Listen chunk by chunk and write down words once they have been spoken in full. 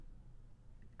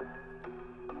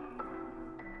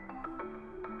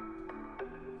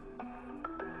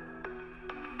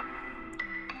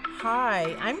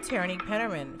Hi, I'm Tierney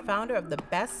Pennerman, founder of the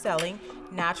best-selling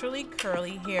naturally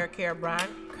curly hair care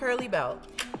brand Curly Bell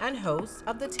and host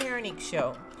of The Tierney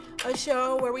Show, a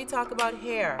show where we talk about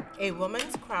hair, a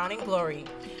woman's crowning glory.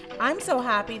 I'm so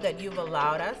happy that you've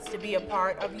allowed us to be a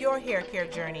part of your hair care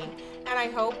journey, and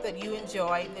I hope that you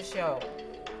enjoy the show.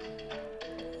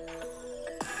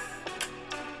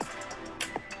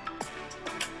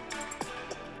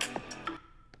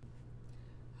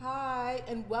 Hi,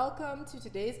 and welcome to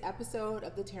today's episode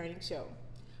of The Tierney Show.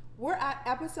 We're at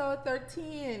episode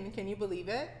 13. Can you believe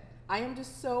it? I am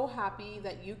just so happy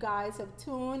that you guys have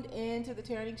tuned in to The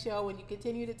Tierney Show and you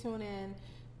continue to tune in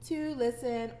to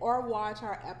listen or watch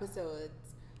our episodes.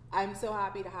 I'm so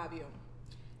happy to have you.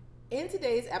 In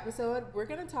today's episode, we're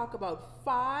going to talk about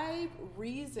 5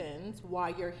 reasons why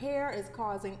your hair is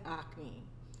causing acne.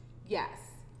 Yes,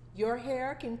 your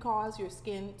hair can cause your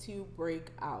skin to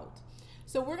break out.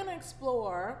 So we're going to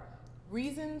explore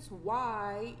reasons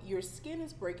why your skin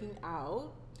is breaking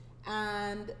out,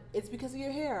 and it's because of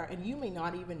your hair, and you may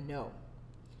not even know.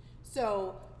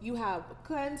 So you have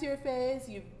cleansed your face,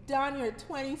 you've done your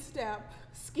 20-step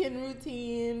skin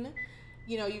routine,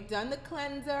 you've done the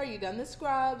cleanser, you've done the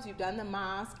scrubs, you've done the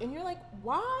mask, and you're like,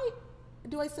 why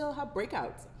do I still have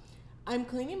breakouts? I'm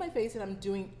cleaning my face and I'm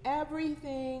doing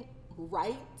everything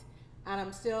right, and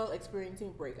I'm still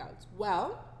experiencing breakouts.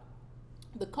 Well,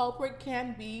 the culprit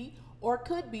can be or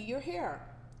could be your hair.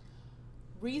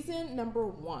 Reason number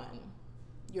 1,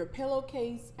 your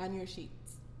pillowcase and your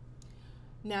sheets.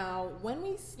 Now, when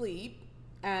we sleep,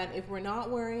 and if we're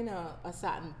not wearing a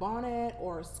satin bonnet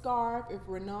or a scarf, if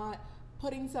we're not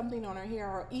putting something on our hair,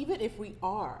 or even if we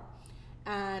are,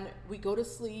 and we go to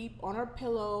sleep on our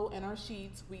pillow and our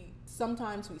sheets,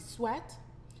 sometimes we sweat.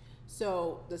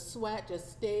 So the sweat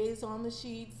just stays on the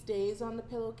sheets, stays on the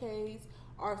pillowcase.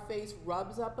 Our face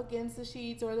rubs up against the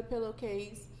sheets or the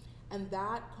pillowcase, and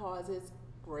that causes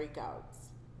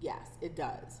breakouts. Yes, it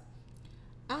does.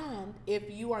 And if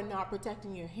you are not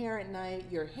protecting your hair at night,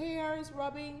 your hair is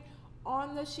rubbing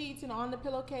on the sheets and on the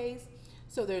pillowcase.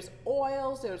 So there's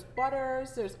oils, there's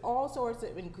butters, there's all sorts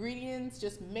of ingredients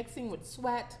just mixing with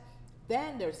sweat.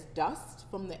 Then there's dust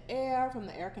from the air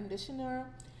conditioner,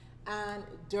 and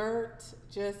dirt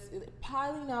just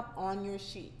piling up on your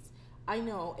sheets. I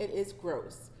know it is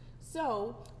gross.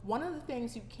 So one of the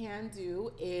things you can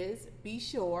do is be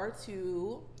sure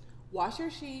to wash your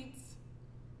sheets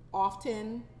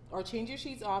often, or change your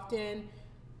sheets often,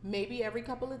 maybe every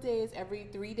couple of days, every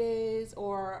 3 days,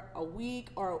 or a week,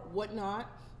 or whatnot.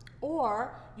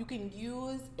 Or you can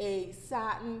use a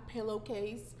satin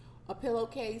pillowcase, a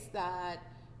pillowcase that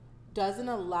doesn't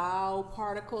allow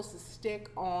particles to stick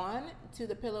on to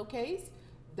the pillowcase.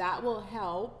 That will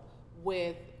help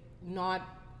with not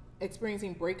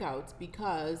experiencing breakouts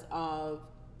because of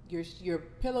your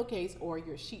pillowcase or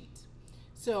your sheet.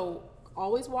 So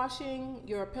always washing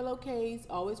your pillowcase,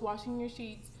 always washing your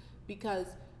sheets, because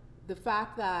the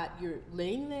fact that you're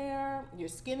laying there, your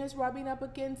skin is rubbing up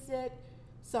against it,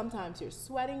 sometimes you're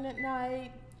sweating at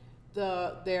night,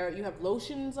 you have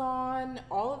lotions on,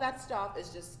 all of that stuff is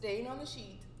just staying on the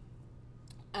sheet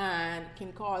and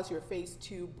can cause your face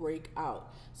to break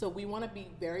out. So we want to be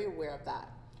very aware of that.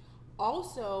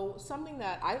 Also, something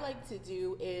that I like to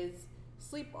do is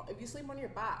if you sleep on your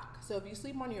back. So if you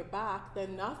sleep on your back,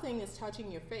 then nothing is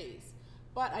touching your face.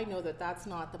 But I know that that's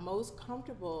not the most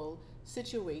comfortable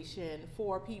situation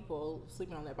for people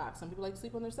sleeping on their back. Some people like to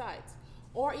sleep on their sides.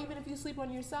 Or even if you sleep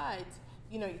on your sides,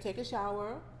 you take a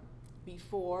shower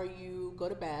before you go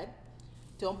to bed.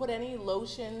 Don't put any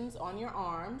lotions on your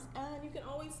arms, and you can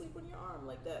always sleep on your arm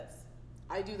like this.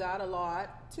 I do that a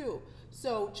lot too.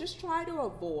 So just try to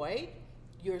avoid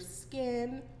your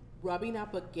skin rubbing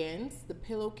up against the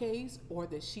pillowcase or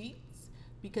the sheets,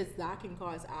 because that can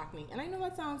cause acne. And I know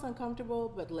that sounds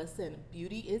uncomfortable, but listen,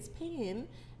 beauty is pain,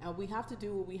 and we have to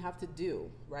do what we have to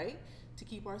do, right, to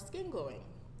keep our skin glowing.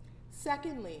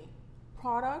 Secondly,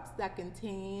 products that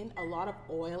contain a lot of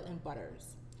oil and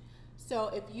butters. So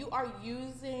if you are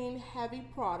using heavy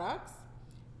products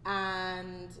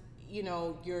and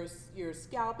your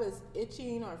scalp is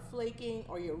itching or flaking,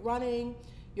 or you're running,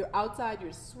 you're outside,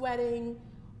 you're sweating,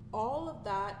 all of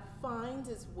that finds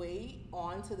its way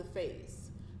onto the face.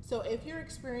 So if you're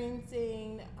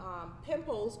experiencing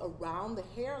pimples around the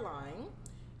hairline,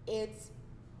 it's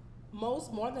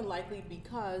more than likely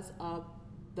because of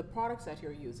the products that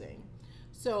you're using.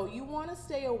 So you want to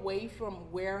stay away from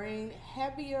wearing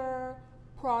heavier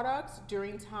products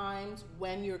during times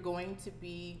when you're going to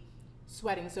be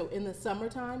sweating. So in the summer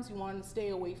times, you want to stay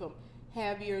away from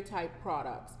heavier type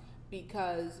products,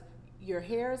 because your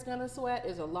hair is going to sweat.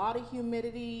 There's a lot of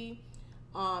humidity.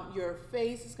 Your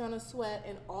face is gonna sweat,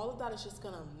 and all of that is just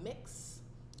gonna mix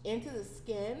into the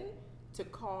skin to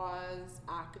cause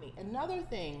acne. Another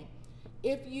thing,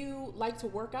 if you like to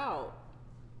work out,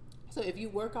 so if you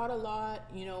work out a lot,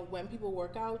 you know, when people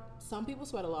work out, some people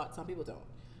sweat a lot, some people don't.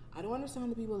 I don't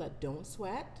understand the people that don't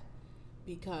sweat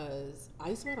because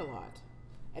I sweat a lot.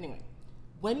 Anyway,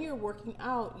 when you're working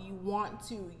out, you want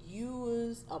to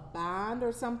use a band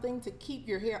or something to keep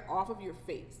your hair off of your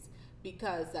face,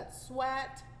 because that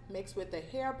sweat mixed with the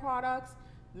hair products,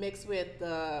 mixed with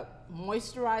the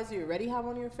moisturizer you already have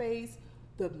on your face,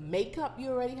 the makeup you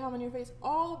already have on your face,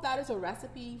 all of that is a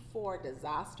recipe for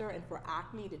disaster and for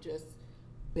acne to just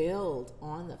build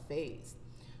on the face.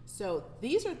 So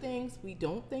these are things we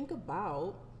don't think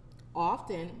about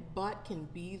often, but can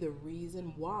be the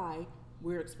reason why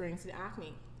we're experiencing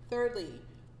acne. Thirdly,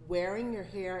 wearing your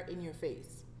hair in your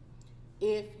face.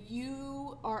 If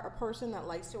you are a person that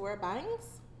likes to wear bangs,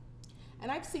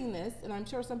 and I've seen this, and I'm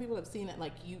sure some people have seen it,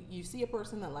 like you see a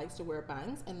person that likes to wear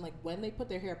bangs, and like when they put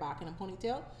their hair back in a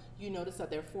ponytail, you notice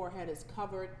that their forehead is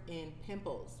covered in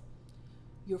pimples.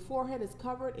 Your forehead is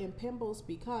covered in pimples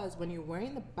because when you're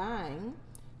wearing the bang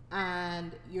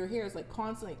and your hair is like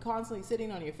constantly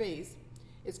sitting on your face,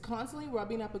 it's constantly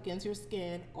rubbing up against your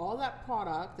skin. All that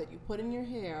product that you put in your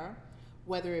hair,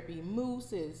 whether it be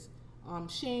mousses,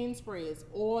 sheen sprays,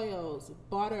 oils,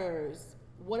 butters,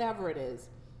 whatever it is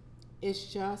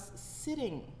just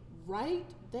sitting right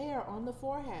there on the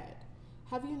forehead.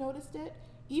 Have you noticed it?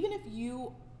 Even if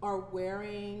you are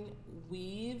wearing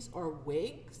weaves or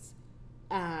wigs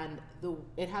and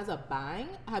it has a bang,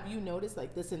 have you noticed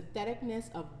like the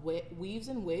syntheticness of weaves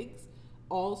and wigs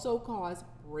also cause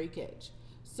breakage?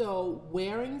 So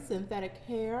wearing synthetic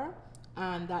hair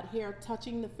and that hair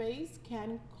touching the face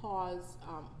can cause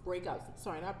breakouts.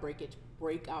 Sorry, not breakage,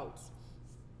 breakouts.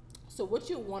 So what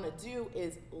you want to do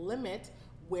is limit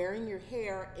wearing your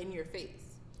hair in your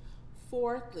face.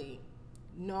 Fourthly,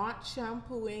 not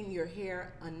shampooing your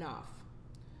hair enough.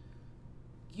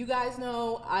 You guys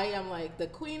know I am like the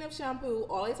queen of shampoo.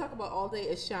 All I talk about all day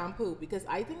is shampoo because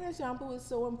I think that shampoo is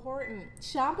so important.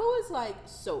 Shampoo is like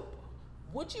soap.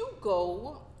 Would you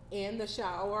go in the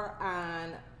shower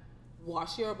and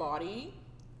wash your body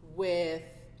with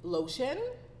lotion?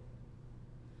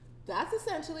 That's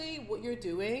essentially what you're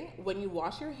doing when you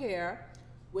wash your hair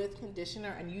with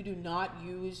conditioner and you do not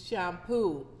use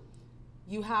shampoo.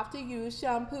 You have to use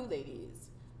shampoo, ladies.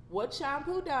 What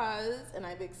shampoo does, and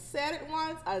I've said it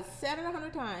once, I've said it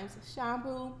 100 times,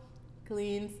 shampoo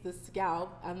cleans the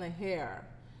scalp and the hair.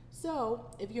 So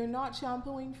if you're not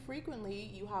shampooing frequently,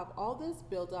 you have all this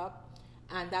buildup,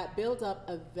 and that buildup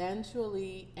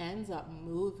eventually ends up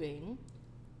moving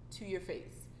to your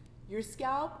face. Your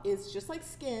scalp is just like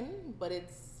skin, but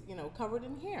it's, covered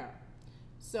in hair.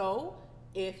 So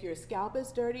if your scalp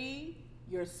is dirty,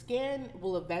 your skin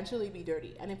will eventually be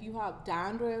dirty. And if you have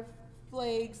dandruff,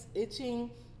 flakes,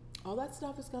 itching, all that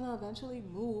stuff is gonna eventually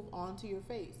move onto your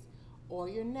face or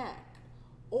your neck.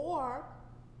 Or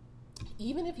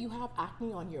even if you have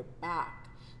acne on your back.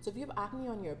 So if you have acne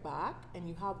on your back and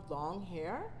you have long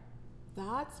hair,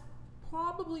 that's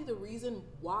probably the reason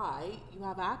why you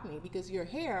have acne, because your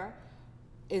hair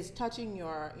is touching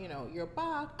your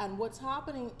back, and what's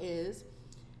happening is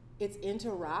it's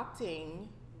interacting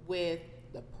with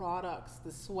the products,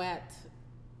 the sweat,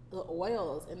 the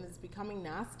oils, and it's becoming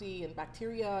nasty and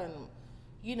bacteria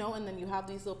and then you have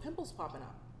these little pimples popping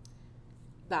up.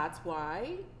 That's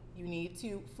why you need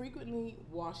to frequently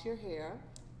wash your hair.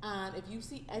 And if you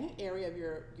see any area of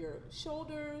your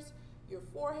shoulders, your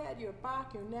forehead, your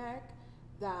back, your neck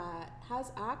that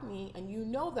has acne, and you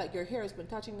know that your hair has been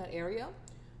touching that area,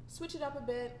 switch it up a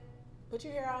bit. Put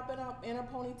your hair up in a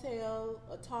ponytail,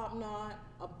 a top knot,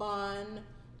 a bun.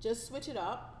 Just switch it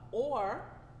up. Or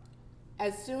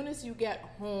as soon as you get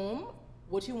home,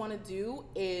 what you want to do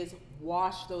is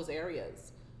wash those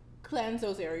areas. Cleanse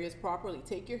those areas properly.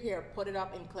 Take your hair, put it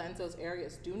up, and cleanse those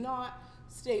areas. Do not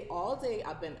stay all day.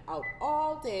 I've been out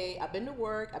all day. I've been to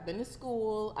work. I've been to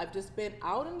school. I've just been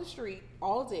out in the street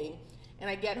all day. And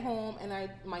I get home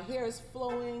and my hair is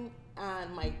flowing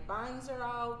and my bangs are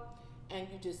out. And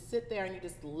you just sit there and you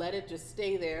just let it just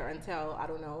stay there until,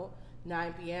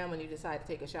 9 p.m. when you decide to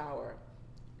take a shower.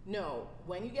 No,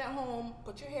 when you get home,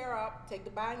 put your hair up, take the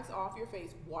bangs off your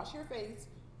face, wash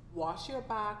your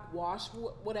back, wash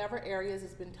whatever areas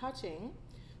it's been touching,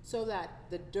 so that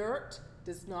the dirt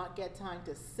does not get time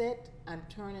to sit and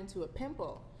turn into a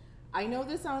pimple. I know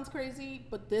this sounds crazy,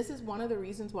 but this is one of the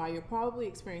reasons why you're probably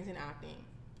experiencing acne.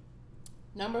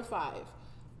 Number 5,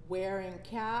 wearing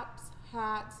caps,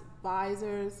 hats,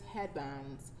 visors,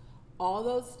 headbands, all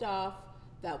those stuff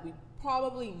that we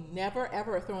probably never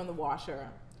ever throw in the washer.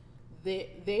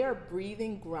 They are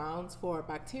breathing grounds for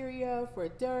bacteria, for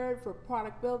dirt, for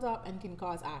product buildup, and can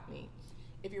cause acne.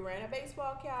 If you're wearing a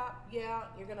baseball cap, yeah,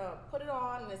 you're gonna put it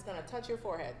on and it's gonna touch your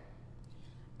forehead.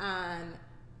 And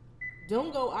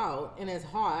don't go out and it's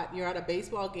hot. You're at a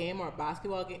baseball game or a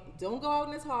basketball game. Don't go out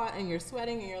and it's hot and you're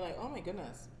sweating and you're like, oh my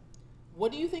goodness.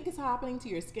 What do you think is happening to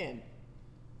your skin?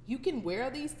 You can wear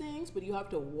these things, but you have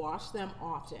to wash them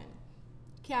often.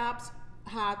 Caps,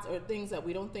 hats are things that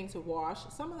we don't think to wash.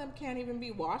 Some of them can't even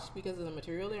be washed because of the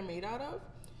material they're made out of,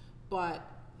 but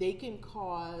they can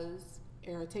cause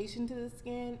irritation to the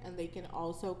skin and they can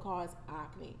also cause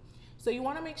acne. So you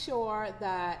want to make sure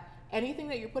that anything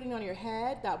that you're putting on your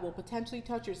head that will potentially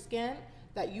touch your skin,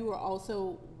 that you are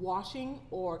also washing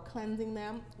or cleansing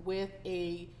them with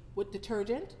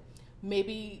detergent,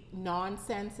 maybe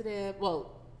non-sensitive,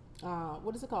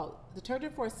 what is it called?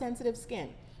 Detergent for sensitive skin.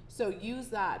 So use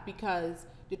that because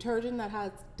detergent that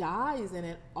has dyes in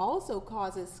it also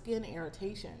causes skin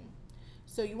irritation.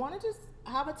 So you want to just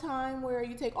have a time where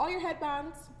you take all your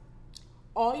headbands,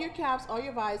 all your caps, all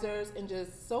your visors, and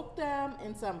just soak them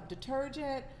in some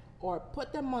detergent or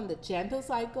put them on the gentle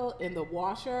cycle in the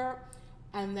washer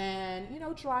and then,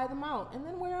 dry them out and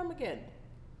then wear them again.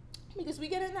 Because we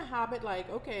get in the habit like,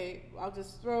 okay, I'll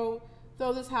just throw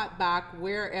this hat back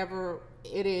wherever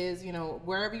it is,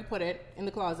 wherever you put it in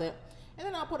the closet, and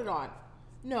then I'll put it on.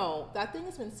 No, that thing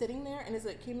has been sitting there and is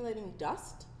accumulating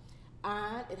dust,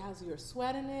 and it has your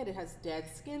sweat in it. It has dead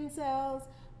skin cells,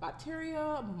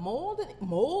 bacteria,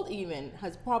 mold even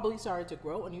has probably started to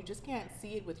grow, and you just can't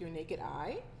see it with your naked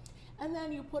eye. And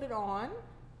then you put it on,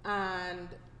 and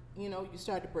you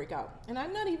start to break out. And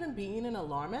I'm not even being an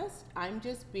alarmist. I'm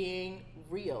just being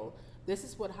real. This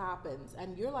is what happens,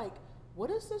 and you're like, what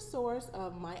is the source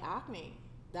of my acne?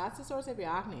 That's the source of your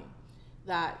acne.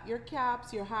 That your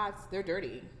caps, your hats, they're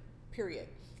dirty, period.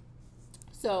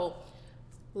 So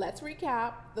let's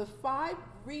recap the 5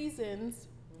 reasons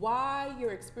why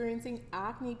you're experiencing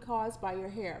acne caused by your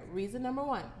hair. Reason number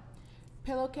 1,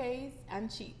 pillowcase and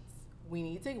sheets. We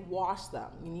need to wash them.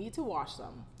 You need to wash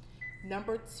them.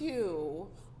 Number 2,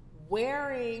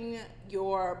 wearing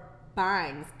your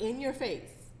bangs in your face.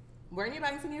 Wearing your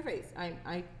bangs in your face.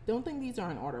 I don't think these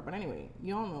are in order, but anyway,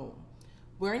 you all know.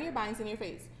 Wearing your bangs in your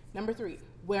face. Number 3,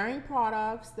 wearing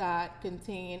products that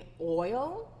contain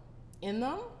oil in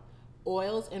them,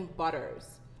 oils and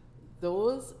butters.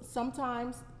 Those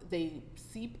sometimes they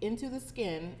seep into the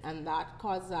skin and that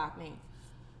causes acne.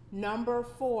 Number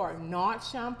 4, not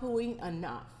shampooing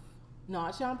enough.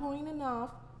 Not shampooing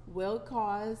enough will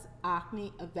cause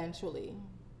acne eventually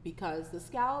because the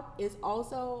scalp is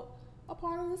also a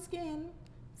part of the skin.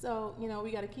 So,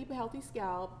 we got to keep a healthy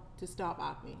scalp to stop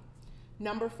acne.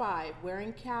 Number 5,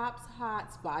 wearing caps,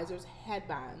 hats, visors,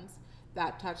 headbands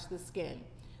that touch the skin.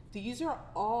 These are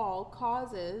all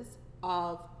causes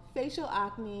of facial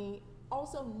acne,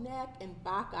 also neck and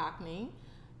back acne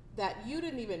that you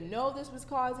didn't even know this was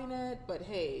causing it. But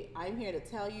hey, I'm here to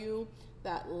tell you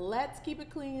that let's keep it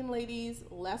clean, ladies.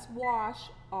 Let's wash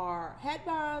our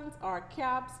headbands, our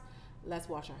caps. Let's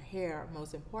wash our hair,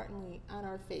 most importantly, and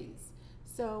our face.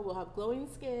 So we'll have glowing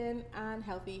skin and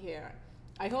healthy hair.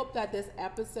 I hope that this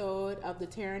episode of the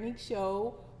Tyrannique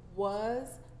Show was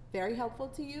very helpful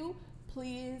to you.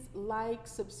 Please like,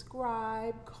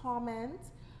 subscribe, comment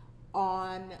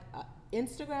on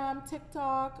Instagram,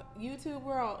 TikTok, YouTube.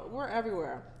 We're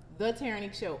everywhere. The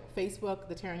Tyrannique Show. Facebook,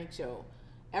 The Tyrannique Show.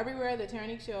 Everywhere, The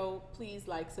Tyrannique Show. Please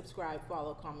like, subscribe,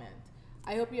 follow, comment.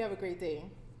 I hope you have a great day.